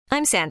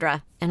I'm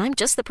Sandra, and I'm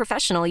just the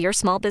professional your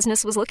small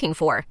business was looking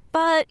for.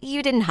 But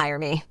you didn't hire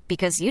me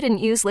because you didn't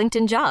use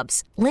LinkedIn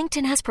Jobs.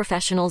 LinkedIn has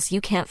professionals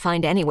you can't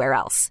find anywhere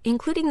else,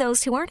 including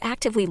those who aren't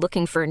actively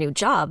looking for a new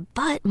job,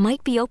 but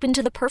might be open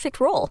to the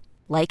perfect role,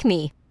 like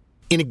me.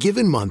 In a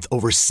given month,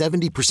 over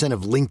 70%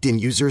 of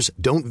LinkedIn users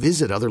don't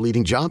visit other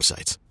leading job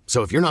sites.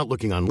 So if you're not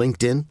looking on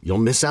LinkedIn, you'll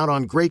miss out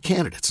on great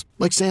candidates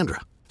like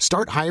Sandra.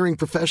 Start hiring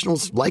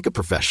professionals like a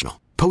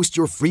professional. Post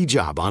your free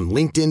job on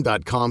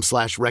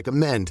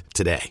linkedin.com/recommend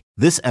today.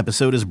 This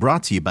episode is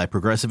brought to you by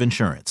Progressive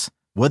Insurance.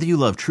 Whether you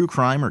love true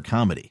crime or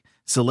comedy,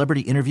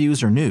 celebrity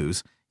interviews or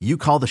news, you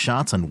call the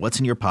shots on what's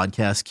in your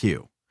podcast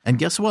queue. And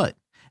guess what?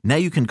 Now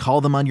you can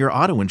call them on your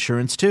auto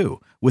insurance too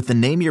with the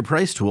Name Your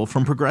Price tool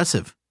from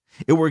Progressive.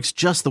 It works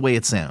just the way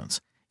it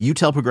sounds. You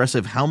tell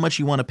Progressive how much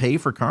you want to pay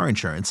for car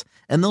insurance,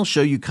 and they'll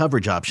show you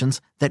coverage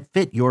options that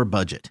fit your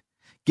budget.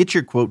 Get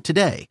your quote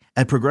today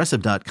at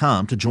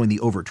Progressive.com to join the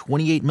over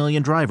 28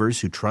 million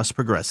drivers who trust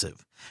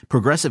Progressive.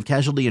 Progressive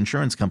Casualty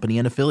Insurance Company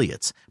and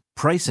Affiliates.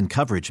 Price and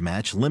coverage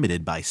match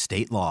limited by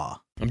state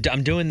law. I'm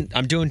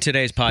doing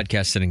today's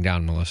podcast sitting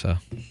down, Melissa.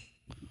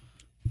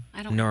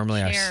 I don't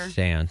Normally care. I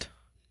stand.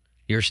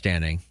 You're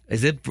standing.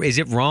 Is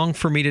it wrong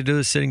for me to do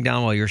this sitting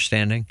down while you're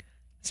standing?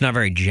 It's not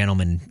very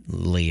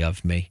gentlemanly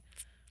of me.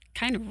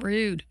 Kind of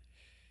rude.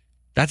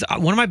 That's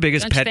one of my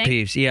biggest Don't you pet think?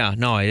 peeves. Yeah,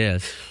 no, it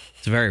is.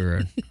 It's very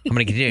rude. I'm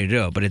going to continue to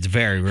do it, but it's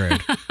very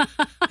rude.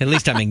 At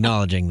least I'm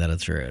acknowledging that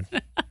it's rude.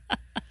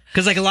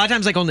 Because like a lot of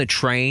times, like on the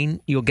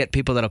train, you'll get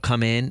people that'll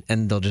come in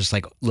and they'll just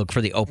like look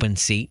for the open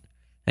seat,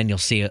 and you'll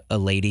see a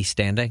lady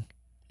standing.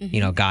 Mm-hmm.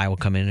 You know, a guy will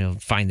come in and he'll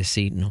find the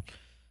seat, and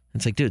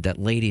it's like, dude, that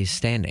lady is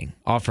standing.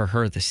 Offer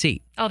her the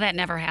seat. Oh, that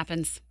never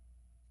happens.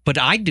 But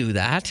I do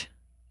that.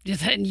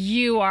 Then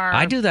you are.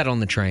 I do that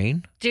on the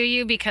train. Do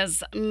you?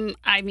 Because,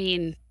 I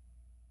mean,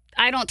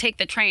 I don't take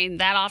the train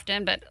that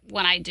often, but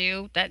when I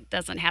do, that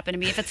doesn't happen to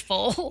me if it's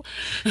full.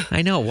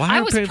 I know. Why I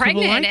are was people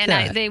pregnant, like and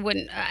that? they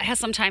wouldn't.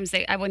 Sometimes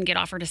I wouldn't get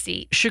offered a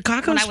seat.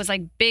 Chicago's When I was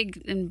like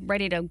big and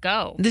ready to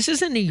go. This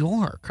isn't New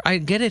York. I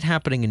get it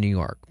happening in New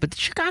York, but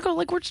Chicago,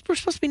 like we're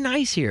supposed to be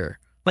nice here,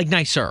 like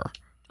nicer,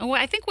 Oh,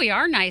 I think we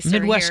are nicer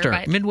Midwestern,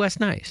 here, but Midwest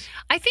nice.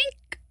 I think,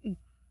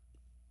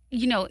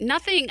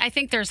 nothing. I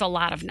think there's a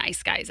lot of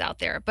nice guys out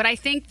there, but I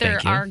think there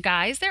Thank you. are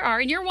guys. There are,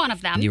 and you're one of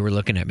them. You were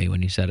looking at me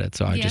when you said it,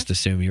 so I Yes. just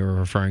assumed you were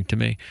referring to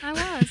me.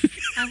 I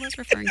was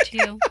referring to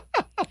you.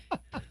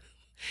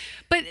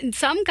 But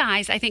some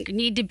guys, I think,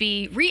 need to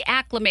be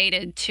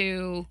reacclimated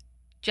to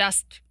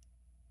just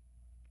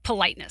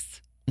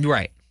politeness.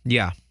 Right?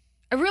 Yeah.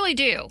 I really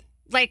do.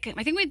 Like,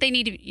 I think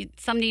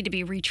some need to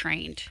be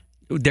retrained.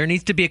 There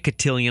needs to be a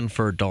cotillion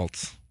for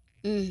adults,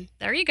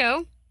 There you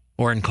go.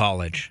 or in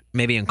college.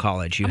 Maybe in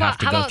college you have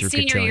to How go about through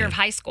senior cotillion. year of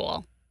high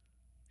school?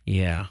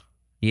 Yeah,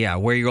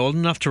 where you're old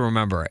enough to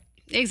remember it.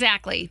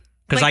 Exactly.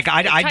 'Cause, like, I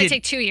it'd probably did-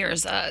 take 2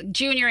 years,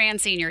 junior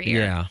and senior year.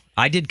 Yeah,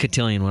 I did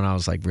cotillion when I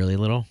was like really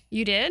little.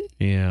 You did?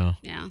 Yeah,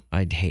 Yeah.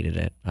 I hated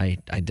it. I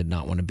did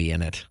not want to be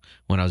in it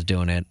when I was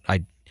doing it.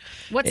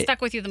 What stuck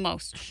with you the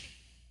most?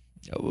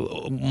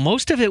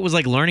 Most of it was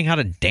like learning how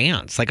to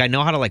dance. Like I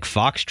know how to like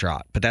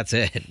foxtrot, but that's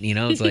it. You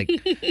know, it's like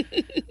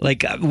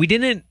we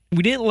didn't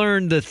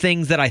learn the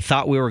things that I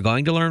thought we were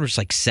going to learn, which is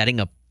like setting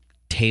a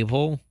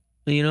table.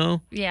 You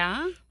know,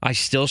 Yeah. I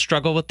still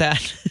struggle with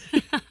that.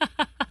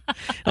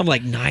 I'm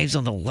like knives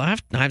on the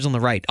left, knives on the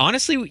right.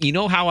 Honestly, you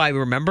know how I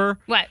remember?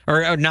 What?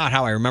 Or not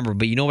how I remember,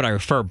 but you know what I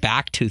refer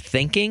back to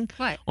thinking?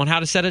 What? On how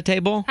to set a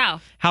table?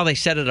 How they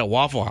set it at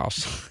Waffle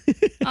House.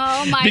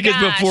 Oh my Because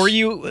gosh. before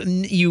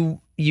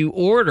you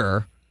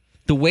order,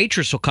 the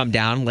waitress will come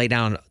down, lay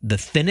down the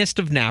thinnest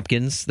of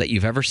napkins that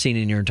you've ever seen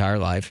in your entire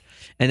life,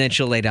 and then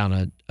she'll lay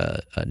down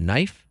a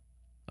knife,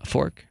 a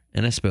fork,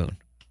 and a spoon,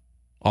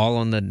 all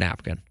on the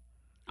napkin.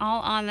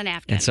 All on the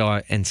napkin.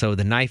 And so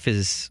the knife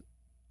is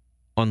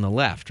on the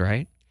left,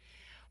 right?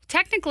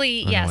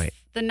 Technically, Oh, no, yes. wait.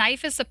 The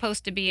knife is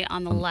supposed to be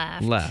on the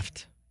left.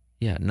 Left.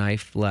 Yeah,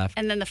 knife left.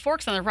 And then the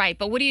fork's on the right.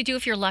 But what do you do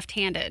if you're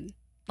left-handed?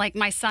 Like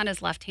my son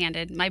is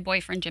left-handed. My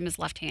boyfriend Jim is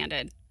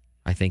left-handed.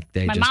 I think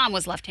My mom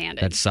was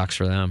left-handed. That sucks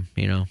for them,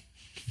 you know.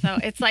 So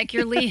it's like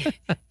you're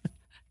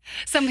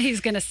somebody's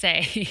going to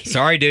say.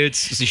 Sorry,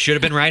 dudes. You should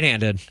have been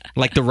right-handed,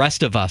 like the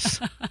rest of us.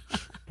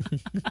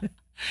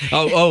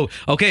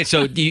 Okay.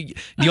 So the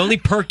only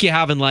perk you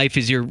have in life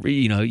is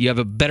you have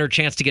a better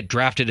chance to get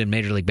drafted in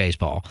Major League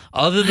Baseball.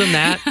 Other than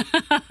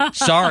that,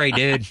 sorry,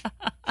 dude.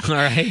 All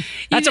right.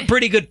 That's a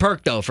pretty good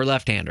perk, though, for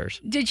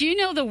left-handers. Did you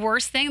know the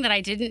worst thing that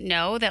I didn't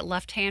know that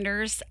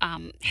left-handers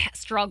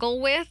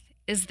struggle with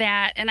is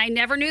that, and I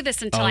never knew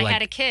this until I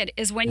had a kid,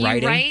 is when you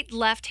write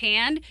left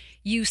hand,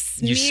 you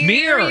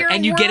smear your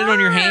and you get it on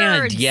your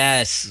hand. words.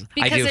 Yes.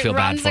 Because I do feel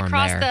bad for him it runs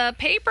across there. the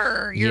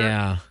paper. Your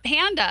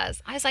hand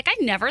does. I was like, I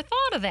never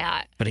thought of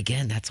that. But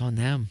again, that's on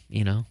them,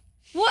 you know.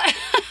 What?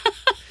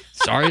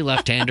 Sorry,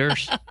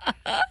 left-handers.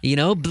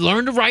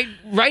 Learn to write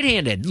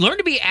right-handed. Learn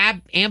to be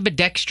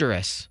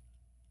ambidextrous,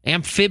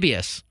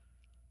 amphibious.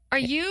 Are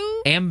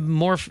you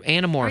anamorph?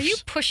 Are you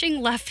pushing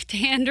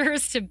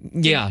left-handers to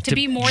to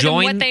be more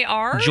join, than what they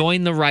are?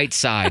 Join the right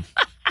side.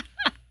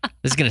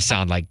 This is gonna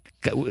sound like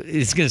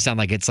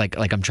it's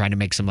like I'm trying to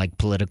make some like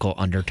political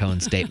undertone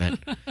statement.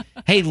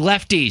 Hey,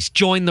 lefties,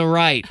 join the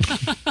right.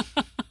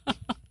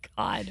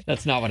 God,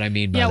 that's not what I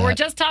mean by that. Yeah, we're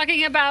just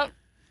talking about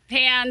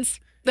hands,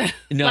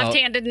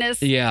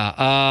 left-handedness.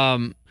 Yeah.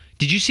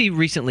 Did you see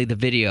recently the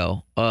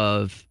video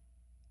of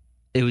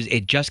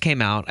it just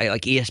came out?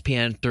 Like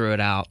ESPN threw it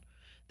out.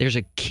 There's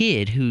a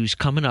kid who's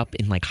coming up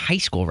in like high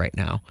school right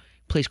now,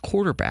 plays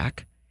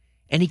quarterback,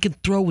 and he can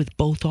throw with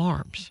both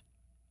arms.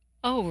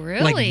 Oh,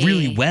 really? Like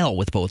really well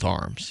with both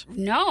arms.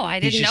 No, I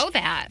didn't know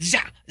that.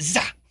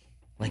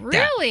 Like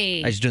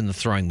really? That. I was doing the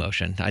throwing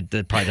motion. That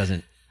probably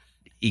doesn't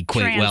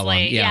equate well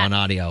on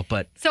audio.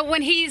 But so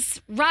when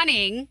he's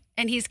running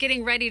and he's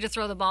getting ready to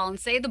throw the ball, and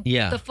say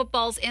the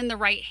football's in the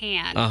right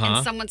hand,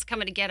 and someone's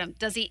coming to get him,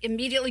 does he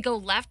immediately go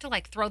left to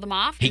like throw them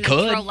off? He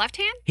could throw left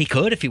hand. He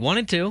could if he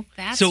wanted to.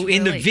 So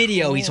in the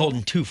video, cool. He's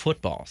holding two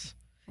footballs,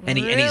 and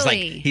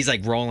he's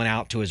like rolling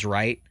out to his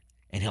right.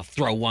 And he'll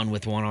throw one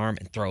with one arm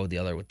and throw the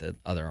other with the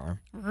other arm.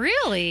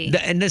 Really?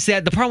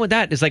 The problem with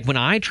that is like when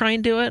I try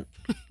and do it,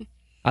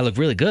 I look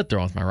really good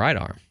throwing with my right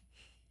arm.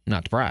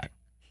 Not to brag.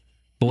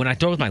 But when I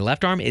throw with my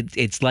left arm,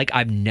 it's like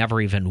I've never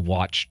even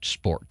watched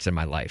sports in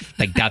my life.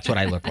 Like that's what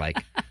I look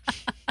like.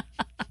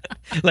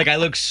 Like I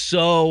look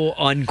so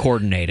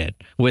uncoordinated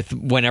with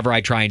whenever I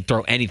try and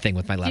throw anything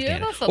with my left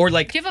hand. Or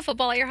like, do you have a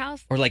football at your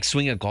house? Or like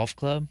swing a golf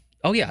club.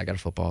 Oh yeah, I got a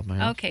football at my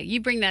house. Okay,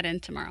 you bring that in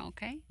tomorrow,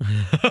 okay?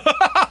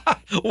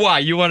 Why?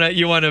 You want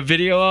a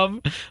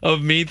video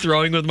of me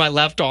throwing with my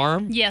left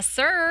arm? Yes,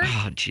 sir.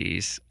 Oh,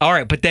 jeez. All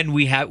right, but then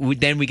we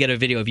get a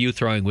video of you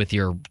throwing with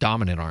your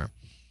dominant arm.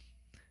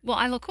 Well,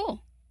 I look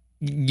cool.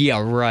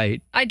 Yeah,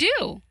 right. I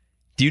do.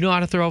 Do you know how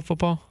to throw a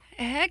football?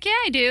 Heck yeah,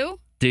 I do.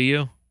 Do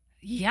you?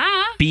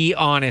 Yeah. Be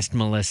honest,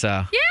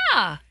 Melissa.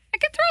 Yeah. I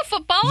can throw a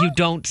football. You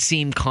don't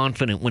seem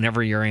confident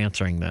whenever you're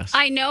answering this.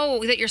 I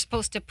know that you're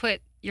supposed to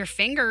put your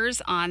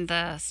fingers on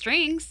the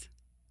strings.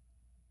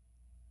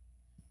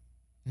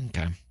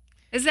 Okay.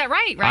 Is that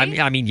right?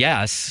 I mean,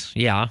 yes.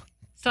 Yeah.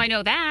 So I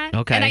know that.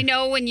 Okay. And I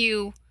know when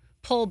you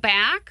pull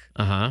back.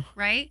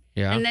 Right?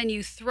 Yeah. And then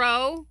you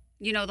throw,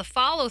 the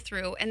follow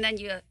through, and then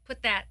you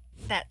put that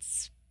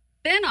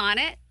spin on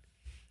it.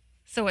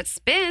 So it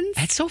spins.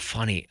 That's so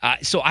funny.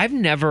 So I've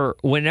never,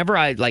 whenever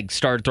I like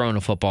started throwing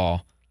a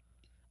football,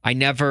 I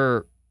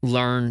never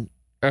learned,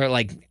 or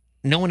like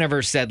no one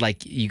ever said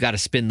like you got to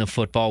spin the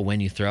football when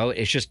you throw.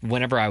 It's just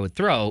whenever I would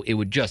throw,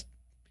 it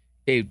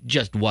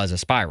just was a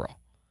spiral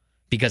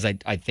because I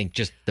think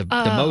just the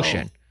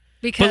motion.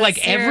 Because but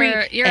like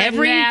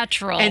you're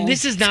natural. And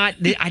this is not.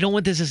 I don't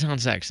want this to sound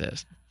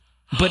sexist,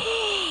 but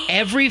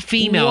every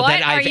female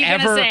that I've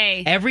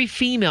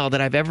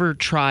ever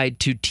tried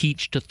to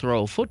teach to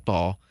throw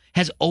football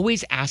has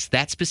always asked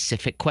that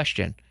specific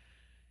question.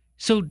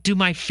 So do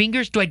my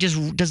fingers,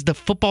 does the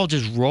football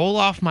just roll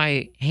off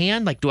my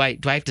hand? Like, do I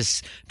have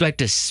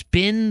to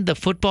spin the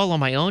football on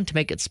my own to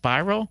make it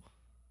spiral?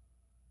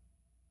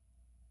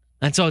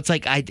 And so it's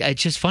like,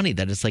 it's just funny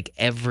that it's like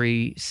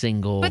every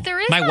single, but there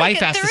is my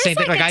wife asked the same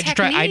thing. Like I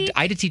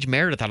had to teach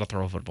Meredith how to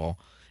throw a football,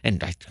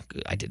 and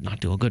I did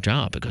not do a good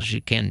job because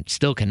she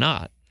still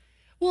cannot.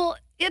 Well,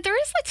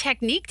 there is a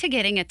technique to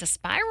getting it to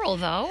spiral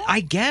though.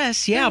 I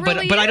guess, yeah,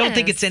 but I don't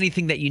think it's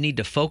anything that you need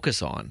to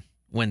focus on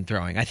when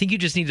throwing. I think you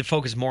just need to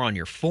focus more on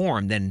your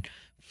form than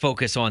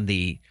focus on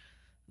the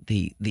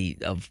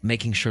of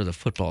making sure the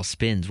football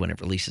spins when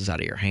it releases out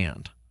of your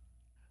hand.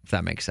 If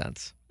that makes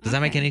sense. Does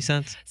that make any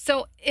sense?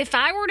 So if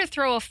I were to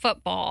throw a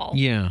football,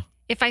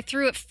 if I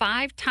threw it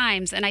 5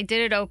 times and I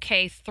did it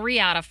okay 3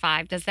 out of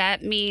 5, does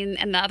that mean,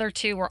 and the other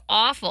 2 were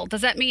awful, does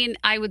that mean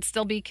I would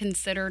still be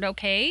considered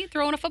okay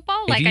throwing a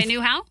football? Like I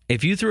knew how?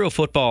 If you threw a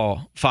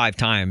football 5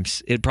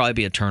 times, it'd probably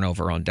be a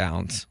turnover on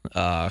downs.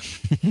 I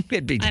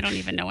don't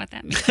even know what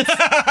that means.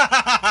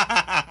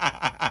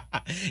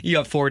 You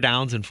have 4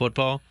 downs in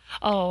football.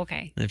 Oh,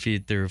 okay. If you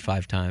threw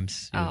 5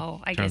 times,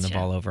 I turn the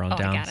ball over on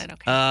downs. I got it.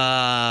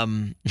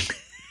 Okay.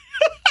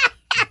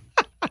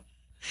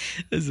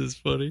 This is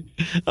funny.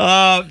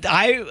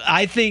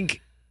 I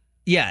think,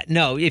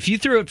 if you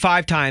threw it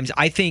 5 times,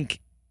 I think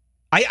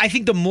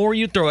the more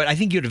you throw it, I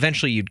think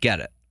you'd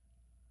get it.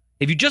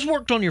 If you just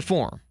worked on your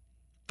form.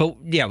 But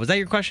yeah, was that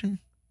your question?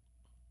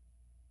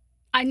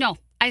 I know.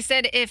 I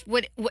said if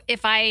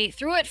I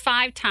threw it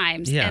 5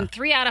 times and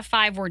 3 out of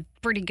 5 were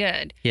pretty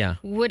good,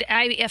 would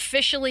I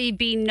officially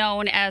be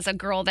known as a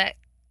girl that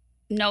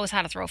knows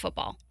how to throw a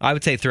football? I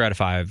would say 3 out of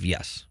 5,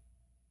 yes.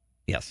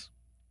 Yes.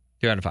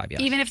 3 out of 5, yes.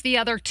 Even if the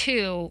other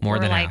 2 more were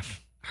than like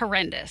half.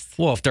 Horrendous.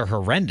 Well, if they're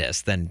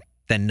horrendous, then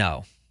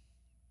no.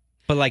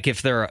 But like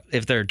if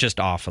they're just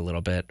off a little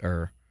bit,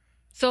 or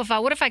so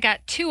what if I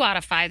got 2 out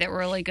of 5 that were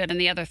really good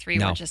and the other 3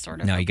 were just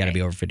sort of you got to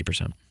be over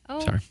 50%. Oh,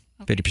 sorry,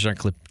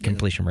 50%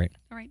 completion rate.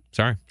 All right,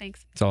 sorry.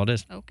 Thanks. That's all it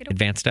is. Okay.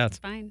 Advanced stats.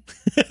 Fine.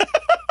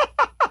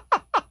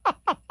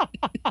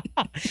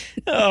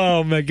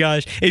 Oh my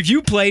gosh! If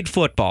you played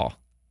football,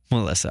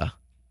 Melissa.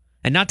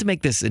 And not to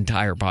make this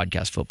entire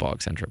podcast football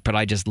eccentric, but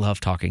I just love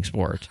talking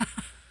sports.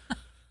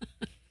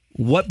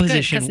 What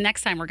position? Because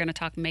next time we're going to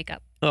talk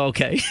makeup.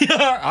 Okay.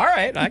 All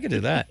right. I can do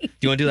that. Do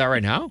you want to do that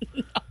right now?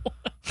 No.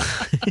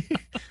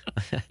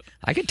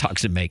 I could talk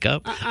some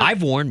makeup.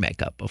 I've worn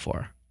makeup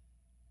before.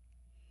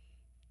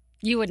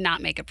 You would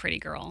not make a pretty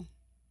girl.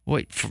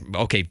 Wait.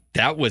 Okay.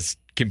 That was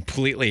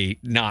completely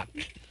not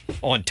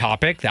on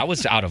topic. That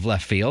was out of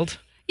left field.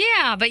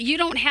 Yeah, but you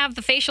don't have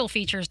the facial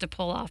features to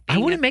pull off. I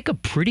wouldn't make a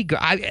pretty girl.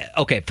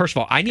 Okay. First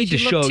of all, I need to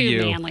show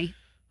you. Manly.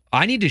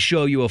 I need to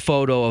show you a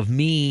photo of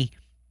me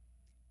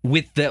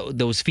with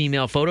those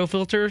female photo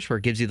filters where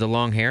it gives you the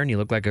long hair and you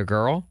look like a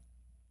girl.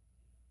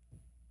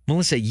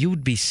 Melissa, you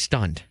would be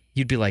stunned.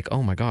 You'd be like,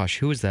 oh my gosh,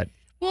 who is that?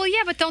 Well,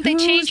 yeah, but don't they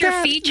change your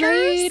features?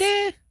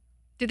 Lady?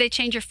 Do they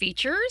change your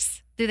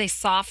features? Do they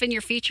soften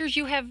your features?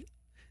 You have...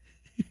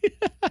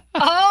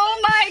 Oh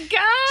my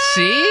gosh!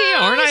 See,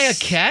 aren't I a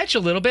catch a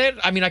little bit?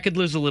 I mean, I could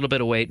lose a little bit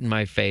of weight in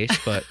my face,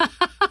 but...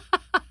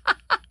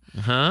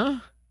 Huh?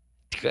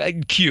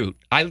 Cute.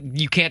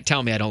 You can't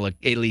tell me I don't look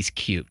at least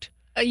cute.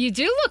 You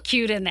do look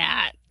cute in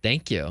that.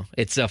 Thank you.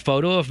 It's a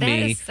photo of me.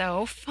 That is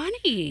so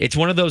funny. It's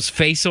one of those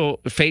facial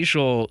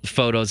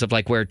photos of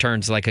like where it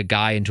turns like a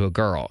guy into a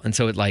girl, and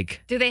so it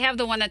like. Do they have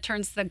the one that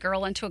turns the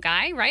girl into a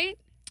guy? Right.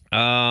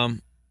 All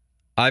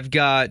I've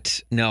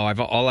got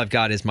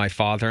is my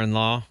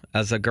father-in-law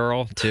as a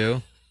girl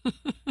too,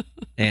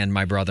 and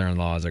my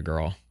brother-in-law as a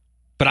girl.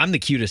 But I'm the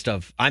cutest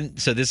of.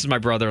 So this is my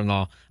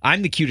brother-in-law.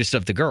 I'm the cutest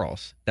of the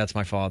girls. That's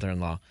my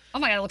father-in-law. Oh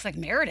my God! It looks like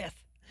Meredith.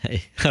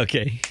 Hey,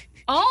 okay.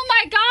 Oh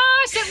my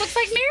gosh! It looks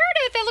like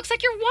Meredith. It looks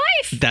like your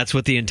wife. That's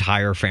what the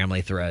entire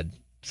family thread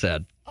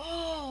said.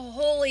 Oh,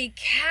 holy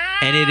cow!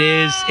 And it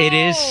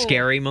is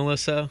scary,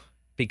 Melissa,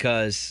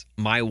 because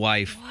my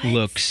wife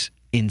looks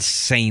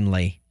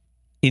insanely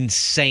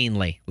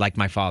like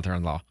my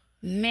father-in-law.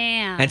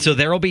 Man. And so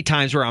there will be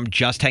times where I'm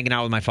just hanging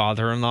out with my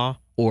father-in-law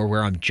or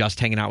where I'm just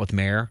hanging out with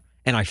Mare,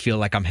 and I feel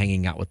like I'm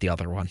hanging out with the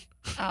other one.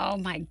 Oh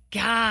my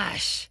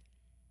gosh!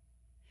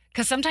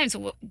 Because sometimes.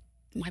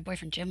 My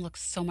boyfriend Jim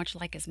looks so much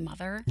like his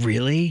mother.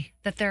 Really?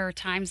 That there are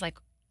times like,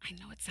 I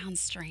know it sounds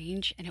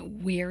strange and it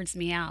weirds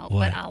me out,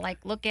 what? But I'll like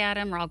look at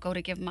him or I'll go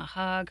to give him a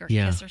hug or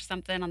kiss or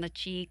something on the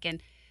cheek.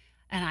 And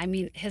I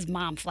mean, his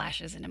mom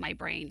flashes into my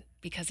brain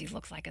because he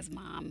looks like his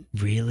mom.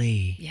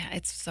 Really? Yeah,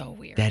 it's so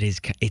weird.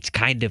 It's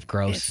kind of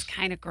gross. It's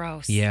kind of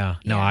gross. Yeah.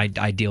 No, I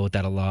deal with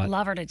that a lot.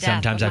 Love her to death.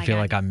 Sometimes I feel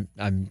like I'm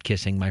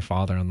kissing my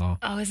father-in-law.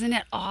 Oh, isn't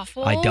it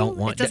awful? I don't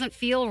want. It doesn't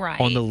feel right.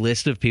 On the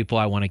list of people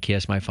I want to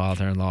kiss, my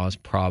father-in-law is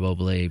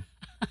probably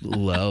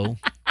low.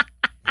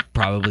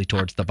 Probably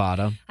towards the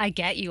bottom. I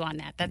get you on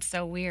that. That's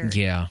so weird.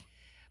 Yeah.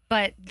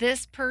 But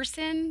this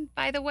person,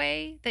 by the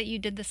way, that you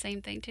did the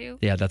same thing to.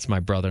 Yeah, that's my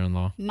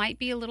brother-in-law. Might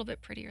be a little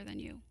bit prettier than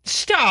you.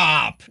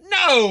 Stop!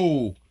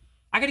 No!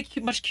 I got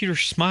a much cuter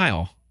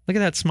smile. Look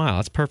at that smile.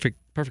 That's perfect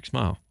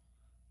smile.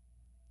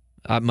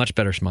 Much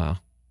better smile.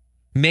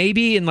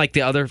 Maybe in like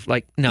the other,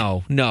 like,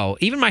 no.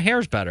 Even my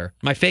hair's better.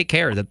 My fake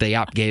hair that the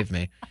app gave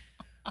me.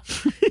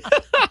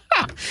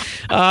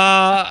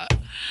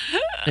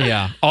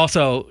 Yeah.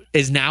 Also,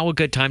 is now a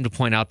good time to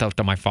point out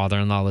that my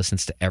father-in-law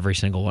listens to every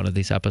single one of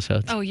these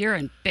episodes? Oh, you're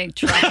in big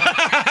trouble.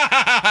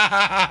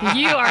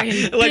 You are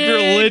in big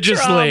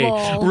religiously.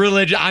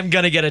 trouble. I'm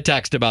going to get a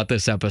text about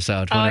this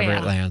episode whenever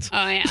it lands.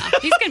 Oh, yeah.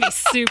 He's going to be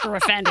super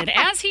offended,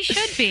 as he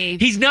should be.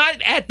 He's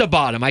not at the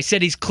bottom. I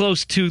said he's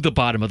close to the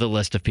bottom of the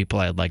list of people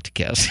I'd like to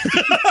kiss.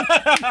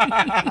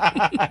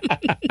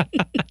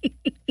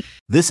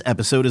 This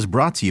episode is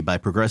brought to you by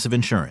Progressive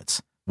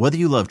Insurance. Whether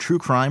you love true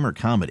crime or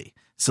comedy,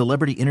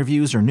 celebrity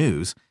interviews or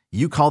news,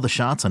 you call the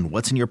shots on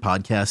what's in your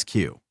podcast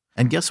queue.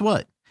 And guess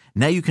what?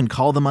 Now you can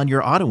call them on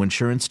your auto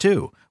insurance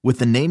too with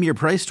the Name Your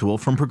Price tool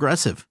from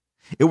Progressive.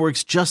 It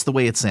works just the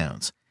way it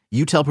sounds.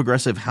 You tell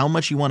Progressive how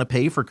much you want to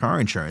pay for car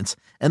insurance,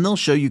 and they'll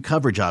show you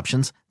coverage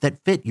options that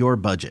fit your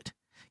budget.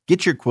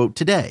 Get your quote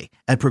today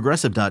at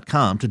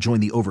Progressive.com to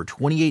join the over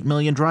 28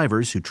 million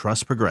drivers who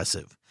trust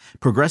Progressive.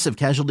 Progressive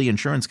Casualty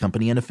Insurance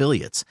Company and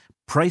Affiliates.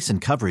 Price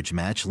and coverage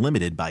match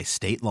limited by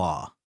state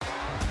law.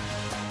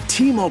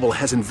 T-Mobile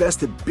has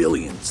invested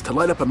billions to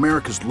light up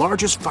America's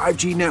largest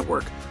 5G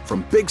network,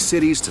 from big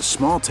cities to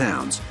small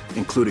towns,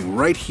 including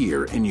right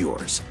here in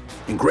yours.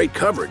 And great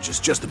coverage is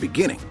just the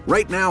beginning.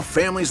 Right now,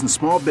 families and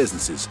small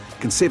businesses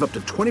can save up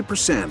to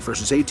 20%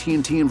 versus AT&T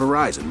and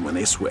Verizon when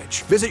they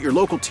switch. Visit your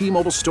local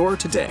T-Mobile store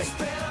today.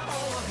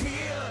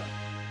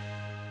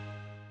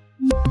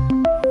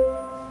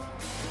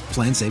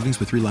 Plan savings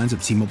with 3 lines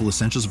of T-Mobile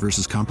Essentials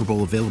versus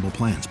comparable available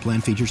plans.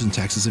 Plan features and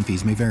taxes and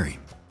fees may vary.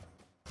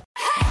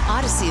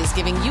 Odyssey is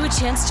giving you a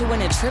chance to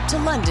win a trip to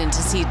London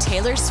to see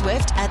Taylor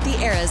Swift at the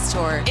Eras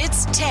Tour.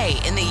 It's Tay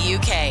in the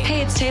UK.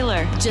 Hey, it's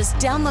Taylor. Just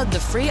download the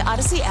free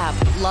Odyssey app,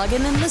 log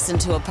in and listen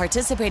to a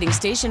participating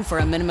station for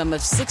a minimum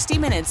of 60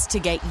 minutes to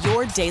get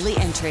your daily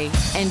entry.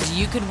 And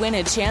you could win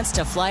a chance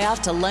to fly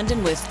off to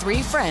London with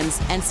 3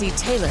 friends and see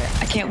Taylor.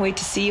 I can't wait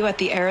to see you at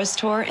the Eras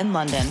Tour in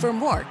London. For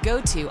more,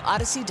 go to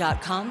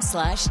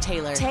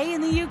odyssey.com/Taylor. Tay in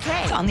the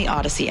UK. It's on the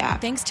Odyssey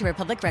app. Thanks to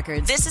Republic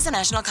Records. This is a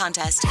national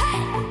contest.